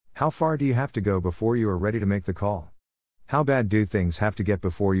How far do you have to go before you are ready to make the call? How bad do things have to get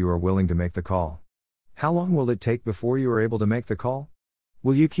before you are willing to make the call? How long will it take before you are able to make the call?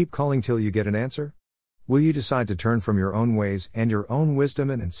 Will you keep calling till you get an answer? Will you decide to turn from your own ways and your own wisdom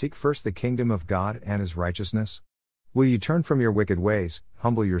and seek first the kingdom of God and His righteousness? Will you turn from your wicked ways,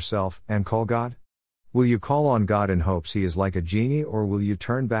 humble yourself, and call God? Will you call on God in hopes He is like a genie, or will you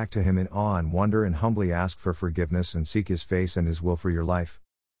turn back to Him in awe and wonder and humbly ask for forgiveness and seek His face and His will for your life?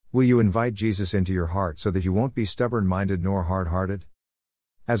 Will you invite Jesus into your heart so that you won't be stubborn-minded nor hard-hearted?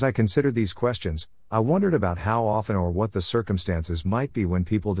 As I considered these questions, I wondered about how often or what the circumstances might be when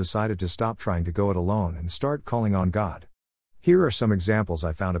people decided to stop trying to go it alone and start calling on God. Here are some examples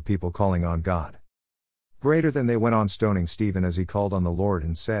I found of people calling on God. Greater than they went on stoning Stephen as he called on the Lord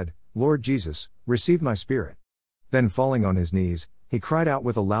and said, "Lord Jesus, receive my spirit." Then falling on his knees, he cried out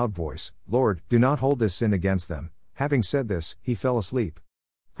with a loud voice, "Lord, do not hold this sin against them." Having said this, he fell asleep.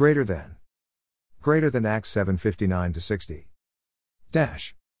 Greater than Acts 7:59-60.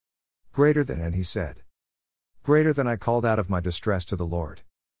 Greater than, and he said, "Greater than I called out of my distress to the Lord.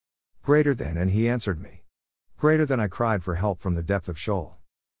 Greater than, and he answered me. Greater than I cried for help from the depth of Sheol.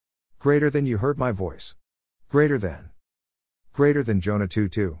 Greater than you heard my voice. Greater than Jonah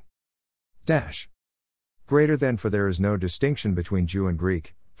 2:2. Greater than, for there is no distinction between Jew and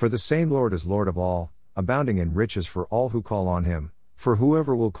Greek, for the same Lord is Lord of all, abounding in riches for all who call on Him, for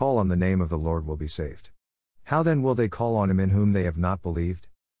whoever will call on the name of the Lord will be saved. How then will they call on Him in whom they have not believed?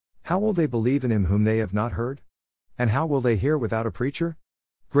 How will they believe in Him whom they have not heard? And how will they hear without a preacher?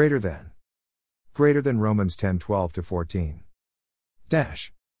 Greater than Romans 10:12-14.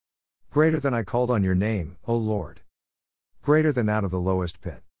 Greater than I called on your name, O Lord. Greater than out of the lowest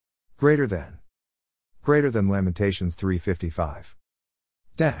pit. Greater than Lamentations 3:55.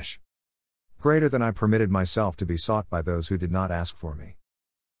 Greater than I permitted myself to be sought by those who did not ask for me.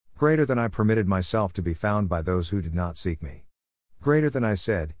 Greater than I permitted myself to be found by those who did not seek me. Greater than I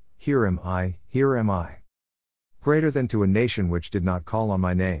said, "Here am I, here am I." Greater than to a nation which did not call on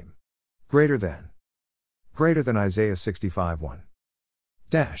my name. Greater than Isaiah 65:1.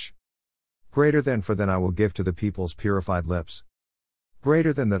 Greater than, for then I will give to the peoples purified lips.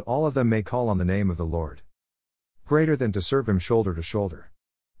 Greater than, that all of them may call on the name of the Lord. Greater than, to serve Him shoulder to shoulder.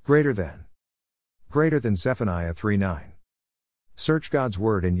 Greater than Zephaniah 3:9. Search God's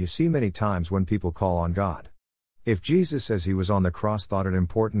word and you see many times when people call on God. If Jesus as He was on the cross thought it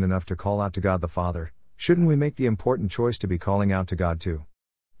important enough to call out to God the Father, shouldn't we make the important choice to be calling out to God too?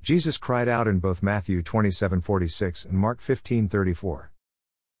 Jesus cried out in both Matthew 27:46 and Mark 15:34.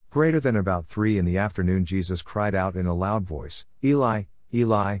 Greater than, about 3 in the afternoon Jesus cried out in a loud voice, "Eli,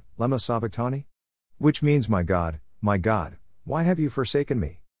 Eli, lema sabachthani?" Which means, my God, why have you forsaken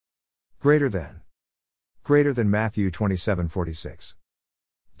me? Greater than Matthew 27:46.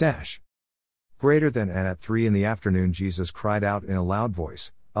 Greater than, and at 3 in the afternoon Jesus cried out in a loud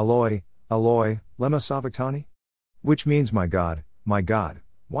voice, "Eloi, Eloi, lema sabachthani?" Which means, my God,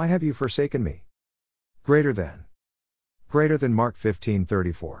 why have you forsaken me? Greater than Mark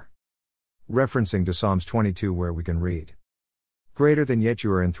 15:34. Referencing to Psalms 22 where we can read, "Greater than, yet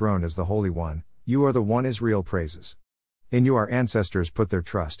you are enthroned as the Holy One, you are the one Israel praises. In you our ancestors put their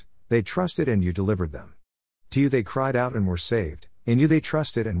trust, they trusted and you delivered them. To you they cried out and were saved, in you they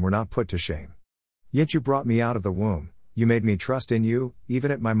trusted and were not put to shame. Yet you brought me out of the womb, you made me trust in you, even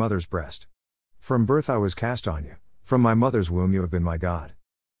at my mother's breast. From birth I was cast on you, from my mother's womb you have been my God.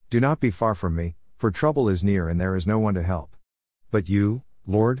 Do not be far from me, for trouble is near and there is no one to help. But you,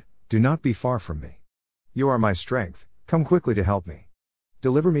 Lord, do not be far from me. You are my strength, come quickly to help me.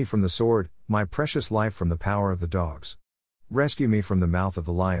 Deliver me from the sword, my precious life from the power of the dogs. Rescue me from the mouth of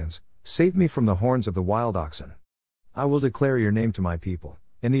the lions, save me from the horns of the wild oxen. I will declare your name to my people,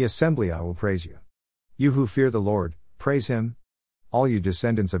 in the assembly I will praise you. You who fear the Lord, praise Him. All you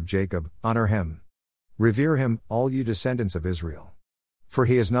descendants of Jacob, honor Him. Revere Him, all you descendants of Israel. For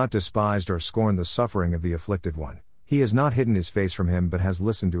He has not despised or scorned the suffering of the afflicted one, He has not hidden His face from him but has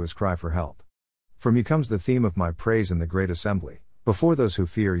listened to his cry for help. From you comes the theme of my praise in the great assembly, before those who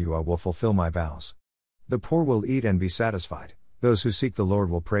fear you I will fulfill my vows. The poor will eat and be satisfied, those who seek the Lord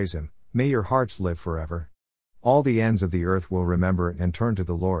will praise Him, may your hearts live forever. All the ends of the earth will remember and turn to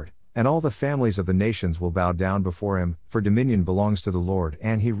the Lord, and all the families of the nations will bow down before Him, for dominion belongs to the Lord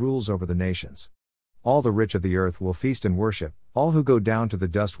and He rules over the nations. All the rich of the earth will feast and worship, all who go down to the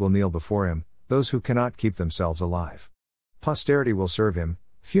dust will kneel before Him, those who cannot keep themselves alive. Posterity will serve Him,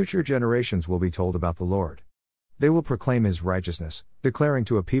 future generations will be told about the Lord. They will proclaim His righteousness, declaring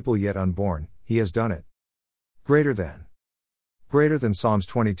to a people yet unborn, He has done it. Greater than Psalms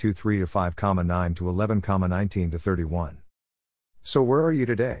 22 3-5, 9-11, 19-31. So where are you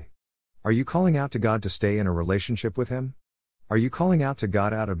today? Are you calling out to God to stay in a relationship with Him? Are you calling out to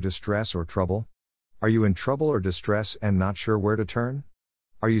God out of distress or trouble? Are you in trouble or distress and not sure where to turn?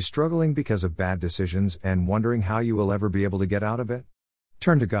 Are you struggling because of bad decisions and wondering how you will ever be able to get out of it?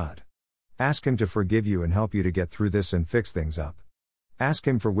 Turn to God. Ask Him to forgive you and help you to get through this and fix things up. Ask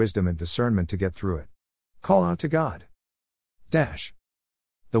Him for wisdom and discernment to get through it. Call out to God. The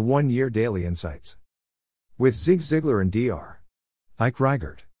 1 Year Daily Insights. With Zig Ziglar and Dr. Ike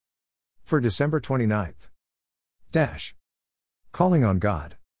Reighard. For December 29th. Calling on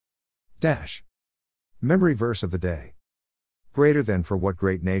God. Memory verse of the day. Greater than for what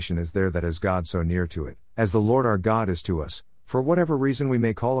great nation is there that has God so near to it, as the Lord our God is to us, for whatever reason we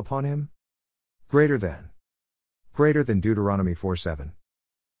may call upon Him? Greater than Deuteronomy 4:7.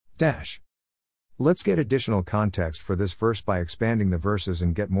 Let's get additional context for this verse by expanding the verses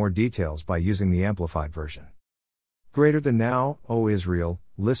and get more details by using the Amplified Version. Greater than now, O Israel,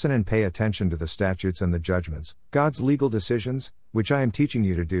 listen and pay attention to the statutes and the judgments, God's legal decisions, which I am teaching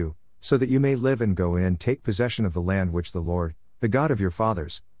you to do, so that you may live and go in and take possession of the land which the Lord, the God of your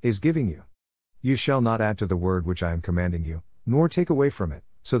fathers, is giving you. You shall not add to the word which I am commanding you, nor take away from it,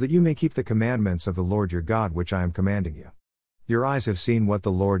 so that you may keep the commandments of the Lord your God which I am commanding you. Your eyes have seen what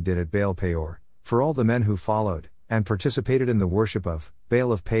the Lord did at Baal Peor, for all the men who followed, and participated in the worship of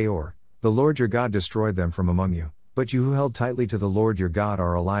Baal of Peor, the Lord your God destroyed them from among you, but you who held tightly to the Lord your God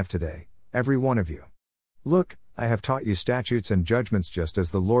are alive today, every one of you. Look, I have taught you statutes and judgments just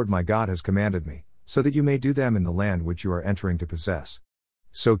as the Lord my God has commanded me, so that you may do them in the land which you are entering to possess.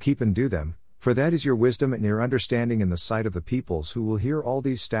 So keep and do them, for that is your wisdom and your understanding in the sight of the peoples who will hear all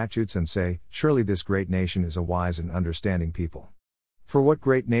these statutes and say, surely this great nation is a wise and understanding people. For what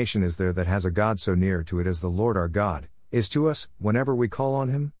great nation is there that has a God so near to it as the Lord our God is to us, whenever we call on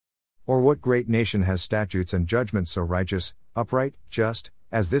Him? Or what great nation has statutes and judgments so righteous, upright, just,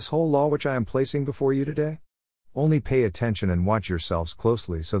 as this whole law which I am placing before you today? Only pay attention and watch yourselves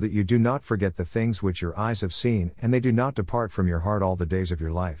closely so that you do not forget the things which your eyes have seen and they do not depart from your heart all the days of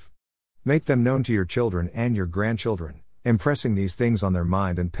your life. Make them known to your children and your grandchildren, impressing these things on their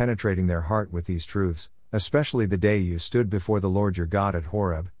mind and penetrating their heart with these truths, especially the day you stood before the Lord your God at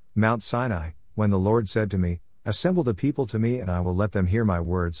Horeb, Mount Sinai, when the Lord said to me, assemble the people to me and I will let them hear my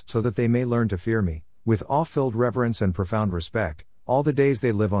words so that they may learn to fear me, with awe-filled reverence and profound respect, all the days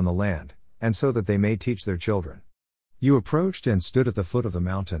they live on the land, and so that they may teach their children. You approached and stood at the foot of the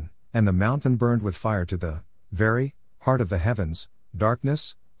mountain, and the mountain burned with fire to the very heart of the heavens,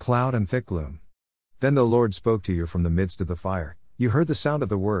 darkness, cloud and thick gloom. Then the Lord spoke to you from the midst of the fire. You heard the sound of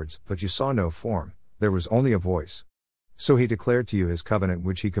the words, but you saw no form, there was only a voice. So He declared to you His covenant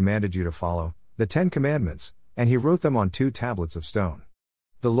which He commanded you to follow, the 10 Commandments, and He wrote them on 2 tablets of stone.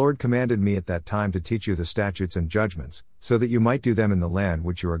 The Lord commanded me at that time to teach you the statutes and judgments, so that you might do them in the land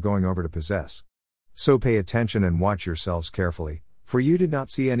which you are going over to possess. So pay attention and watch yourselves carefully, for you did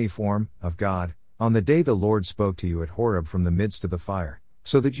not see any form of God on the day the Lord spoke to you at Horeb from the midst of the fire,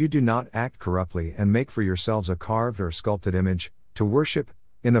 so that you do not act corruptly and make for yourselves a carved or sculpted image, to worship,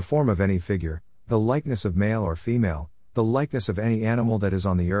 in the form of any figure, the likeness of male or female, the likeness of any animal that is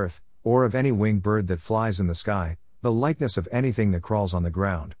on the earth, or of any winged bird that flies in the sky, the likeness of anything that crawls on the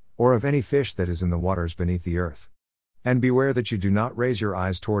ground, or of any fish that is in the waters beneath the earth. And beware that you do not raise your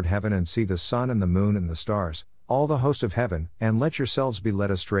eyes toward heaven and see the sun and the moon and the stars, all the host of heaven, and let yourselves be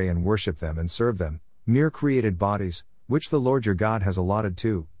led astray and worship them and serve them, mere created bodies, which the Lord your God has allotted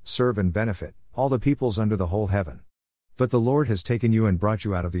to serve and benefit all the peoples under the whole heaven. But the Lord has taken you and brought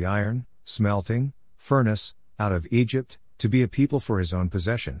you out of the iron, smelting, furnace, out of Egypt, to be a people for His own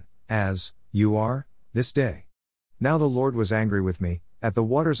possession, as you are this day. Now the Lord was angry with me at the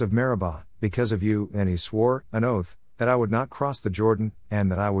waters of Meribah because of you, and He swore an oath that I would not cross the Jordan,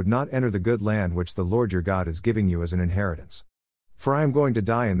 and that I would not enter the good land which the Lord your God is giving you as an inheritance. For I am going to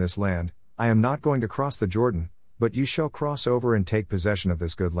die in this land, I am not going to cross the Jordan, but you shall cross over and take possession of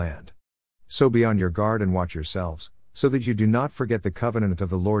this good land. So be on your guard and watch yourselves, so that you do not forget the covenant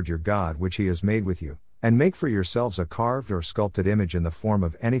of the Lord your God which He has made with you, and make for yourselves a carved or sculpted image in the form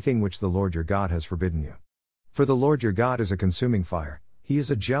of anything which the Lord your God has forbidden you. For the Lord your God is a consuming fire, He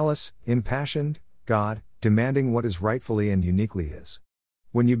is a jealous, impassioned God, demanding what is rightfully and uniquely His.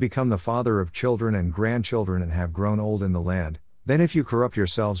 When you become the father of children and grandchildren and have grown old in the land, then if you corrupt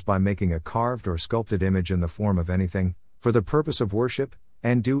yourselves by making a carved or sculpted image in the form of anything, for the purpose of worship,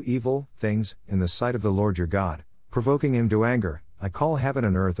 and do evil things in the sight of the Lord your God, provoking Him to anger, I call heaven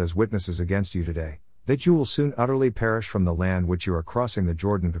and earth as witnesses against you today, that you will soon utterly perish from the land which you are crossing the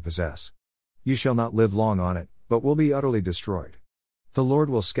Jordan to possess. You shall not live long on it, but will be utterly destroyed. The Lord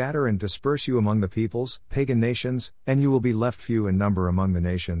will scatter and disperse you among the peoples, pagan nations, and you will be left few in number among the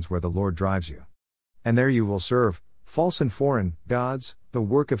nations where the Lord drives you. And there you will serve false and foreign gods, the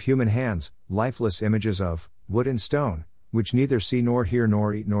work of human hands, lifeless images of wood and stone, which neither see nor hear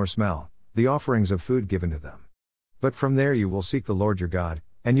nor eat nor smell, the offerings of food given to them. But from there you will seek the Lord your God,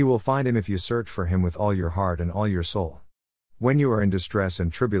 and you will find him if you search for him with all your heart and all your soul. When you are in distress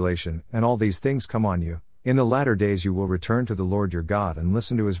and tribulation, and all these things come on you, in the latter days you will return to the Lord your God and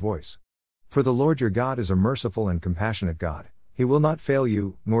listen to his voice. For the Lord your God is a merciful and compassionate God. He will not fail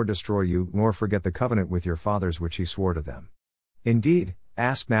you, nor destroy you, nor forget the covenant with your fathers which he swore to them. Indeed,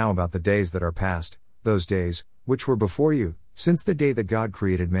 ask now about the days that are past, those days, which were before you, since the day that God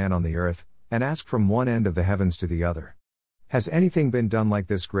created man on the earth, and ask from one end of the heavens to the other. Has anything been done like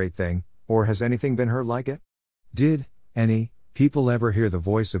this great thing, or has anything been heard like it? Did any people ever hear the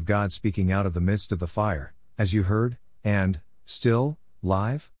voice of God speaking out of the midst of the fire, as you heard, and, still,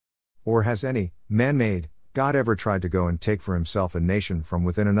 live? Or has any man-made God ever tried to go and take for himself a nation from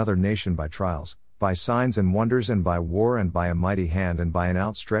within another nation by trials, by signs and wonders and by war and by a mighty hand and by an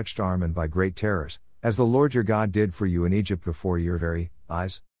outstretched arm and by great terrors, as the Lord your God did for you in Egypt before your very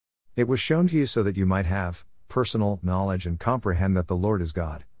eyes? It was shown to you so that you might have personal knowledge and comprehend that the Lord is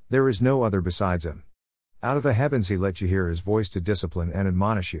God, there is no other besides him. Out of the heavens he let you hear his voice to discipline and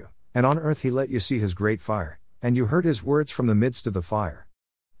admonish you, and on earth he let you see his great fire, and you heard his words from the midst of the fire.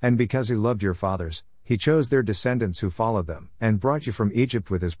 And because he loved your fathers, he chose their descendants who followed them, and brought you from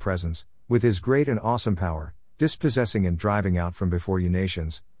Egypt with his presence, with his great and awesome power, dispossessing and driving out from before you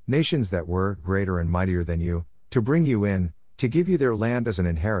nations that were greater and mightier than you, to bring you in, to give you their land as an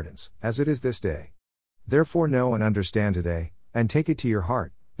inheritance, as it is this day. Therefore know and understand today, and take it to your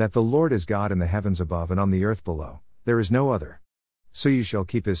heart, that the Lord is God in the heavens above and on the earth below, there is no other. So you shall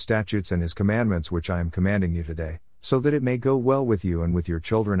keep his statutes and his commandments which I am commanding you today, so that it may go well with you and with your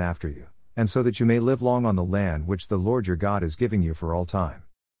children after you, and so that you may live long on the land which the Lord your God is giving you for all time.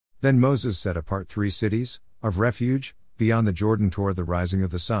 Then Moses set apart 3 cities of refuge, beyond the Jordan toward the rising of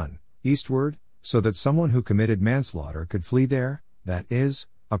the sun, eastward, so that someone who committed manslaughter could flee there, that is,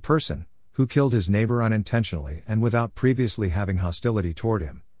 a person who killed his neighbor unintentionally and without previously having hostility toward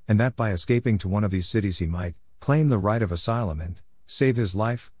him, and that by escaping to one of these cities he might claim the right of asylum and save his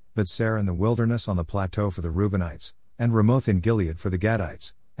life, but Betzar in the wilderness on the plateau for the Reubenites, and Ramoth in Gilead for the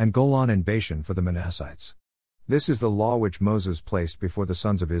Gadites, and Golan in Bashan for the Manassites. This is the law which Moses placed before the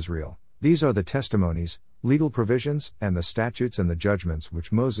sons of Israel. These are the testimonies, legal provisions, and the statutes and the judgments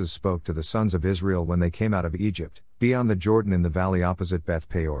which Moses spoke to the sons of Israel when they came out of Egypt, beyond the Jordan in the valley opposite Beth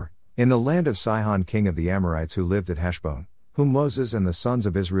Peor, in the land of Sihon king of the Amorites who lived at Heshbon, whom Moses and the sons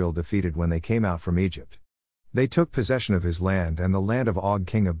of Israel defeated when they came out from Egypt. They took possession of his land and the land of Og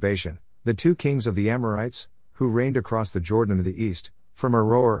king of Bashan, the 2 kings of the Amorites, who reigned across the Jordan to the east, from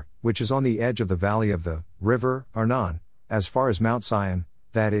Aroer, which is on the edge of the valley of the river Arnon, as far as Mount Sion,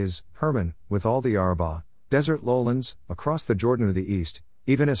 that is, Hermon, with all the Arabah, desert lowlands, across the Jordan to the east,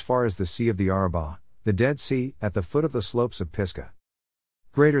 even as far as the sea of the Arabah, the Dead Sea, at the foot of the slopes of Pisgah.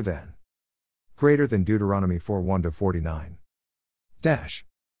 Greater than Deuteronomy 4:1-49.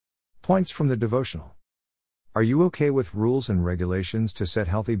 Points from the devotional. Are you okay with rules and regulations to set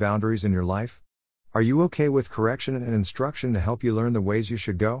healthy boundaries in your life? Are you okay with correction and instruction to help you learn the ways you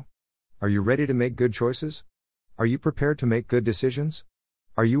should go? Are you ready to make good choices? Are you prepared to make good decisions?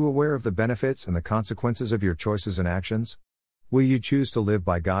 Are you aware of the benefits and the consequences of your choices and actions? Will you choose to live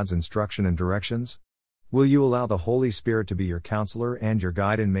by God's instruction and directions? Will you allow the Holy Spirit to be your counselor and your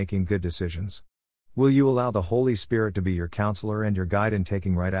guide in making good decisions? Will you allow the Holy Spirit to be your counselor and your guide in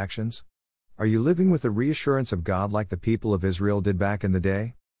taking right actions? Are you living with the reassurance of God like the people of Israel did back in the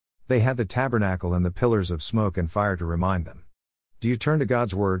day? They had the tabernacle and the pillars of smoke and fire to remind them. Do you turn to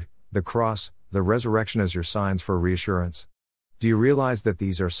God's word, the cross, the resurrection as your signs for reassurance? Do you realize that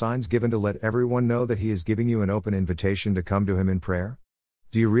these are signs given to let everyone know that He is giving you an open invitation to come to Him in prayer?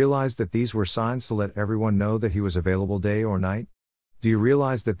 Do you realize that these were signs to let everyone know that He was available day or night? Do you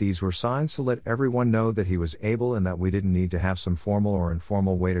realize that these were signs to let everyone know that He was able and that we didn't need to have some formal or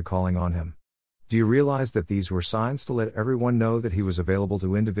informal way to calling on Him? Do you realize that these were signs to let everyone know that He was available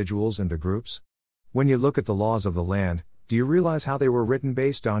to individuals and to groups? When you look at the laws of the land, do you realize how they were written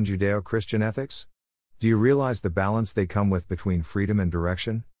based on Judeo-Christian ethics? Do you realize the balance they come with between freedom and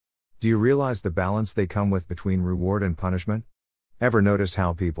direction? Do you realize the balance they come with between reward and punishment? Ever noticed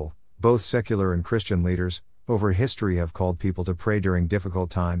how people, both secular and Christian leaders, over history have called people to pray during difficult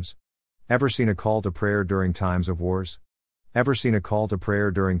times? Ever seen a call to prayer during times of wars? Ever seen a call to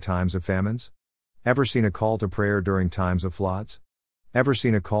prayer during times of famines? Ever seen a call to prayer during times of floods? Ever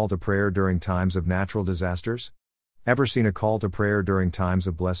seen a call to prayer during times of natural disasters? Ever seen a call to prayer during times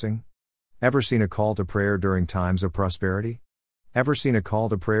of blessing? Ever seen a call to prayer during times of prosperity? Ever seen a call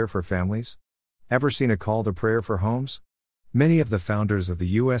to prayer for families? Ever seen a call to prayer for homes? Many of the founders of the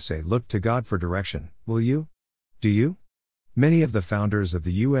USA looked to God for direction. Will you? Do you? Many of the founders of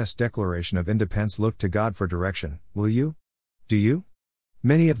the U.S. Declaration of Independence looked to God for direction. Will you? Do you?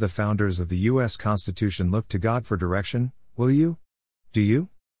 Many of the founders of the U.S. Constitution looked to God for direction. Will you? Do you?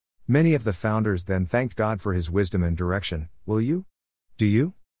 Many of the founders then thanked God for His wisdom and direction. Will you? Do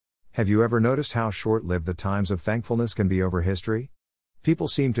you? Have you ever noticed how short-lived the times of thankfulness can be over history? People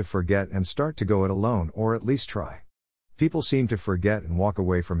seem to forget and start to go it alone, or at least try. People seem to forget and walk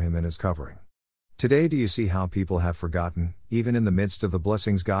away from Him and His covering. Today, do you see how people have forgotten, even in the midst of the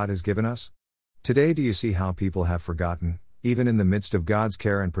blessings God has given us? Today, do you see how people have forgotten, even in the midst of God's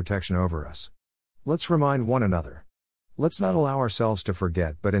care and protection over us? Let's remind one another. Let's not allow ourselves to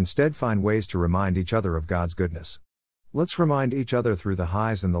forget, but instead find ways to remind each other of God's goodness. Let's remind each other through the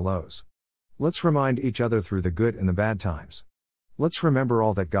highs and the lows. Let's remind each other through the good and the bad times. Let's remember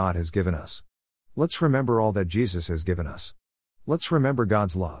all that God has given us. Let's remember all that Jesus has given us. Let's remember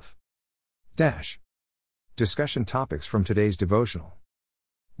God's love. Discussion topics from today's devotional.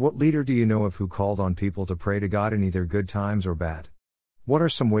 What leader do you know of who called on people to pray to God in either good times or bad? What are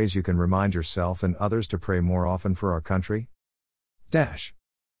some ways you can remind yourself and others to pray more often for our country?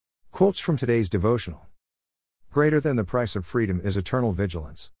 Quotes from today's devotional. Greater than the price of freedom is eternal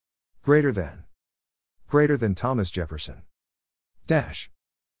vigilance. Greater than Thomas Jefferson.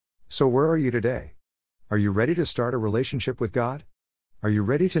 So where are you today? Are you ready to start a relationship with God? Are you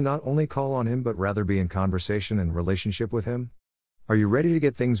ready to not only call on Him but rather be in conversation and relationship with Him? Are you ready to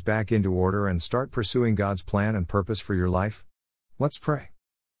get things back into order and start pursuing God's plan and purpose for your life? Let's pray.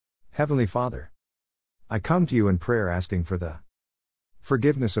 Heavenly Father, I come to you in prayer asking for the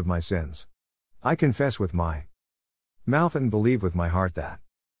forgiveness of my sins. I confess with my mouth and believe with my heart that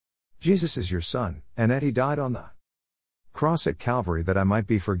Jesus is your Son, and that He died on the cross at Calvary that I might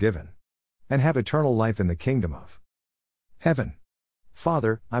be forgiven and have eternal life in the kingdom of heaven.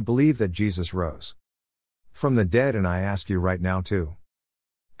 Father, I believe that Jesus rose from the dead, and I ask you right now to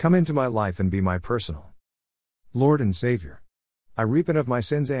come into my life and be my personal Lord and Savior. I repent of my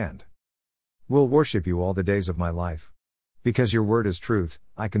sins and will worship you all the days of my life. Because your word is truth,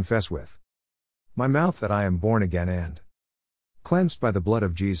 I confess with my mouth that I am born again and cleansed by the blood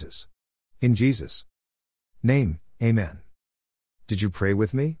of Jesus. In Jesus' name, amen. Did you pray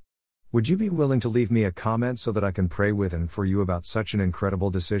with me? Would you be willing to leave me a comment so that I can pray with and for you about such an incredible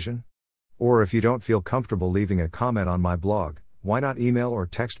decision? Or if you don't feel comfortable leaving a comment on my blog, why not email or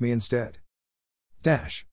text me instead?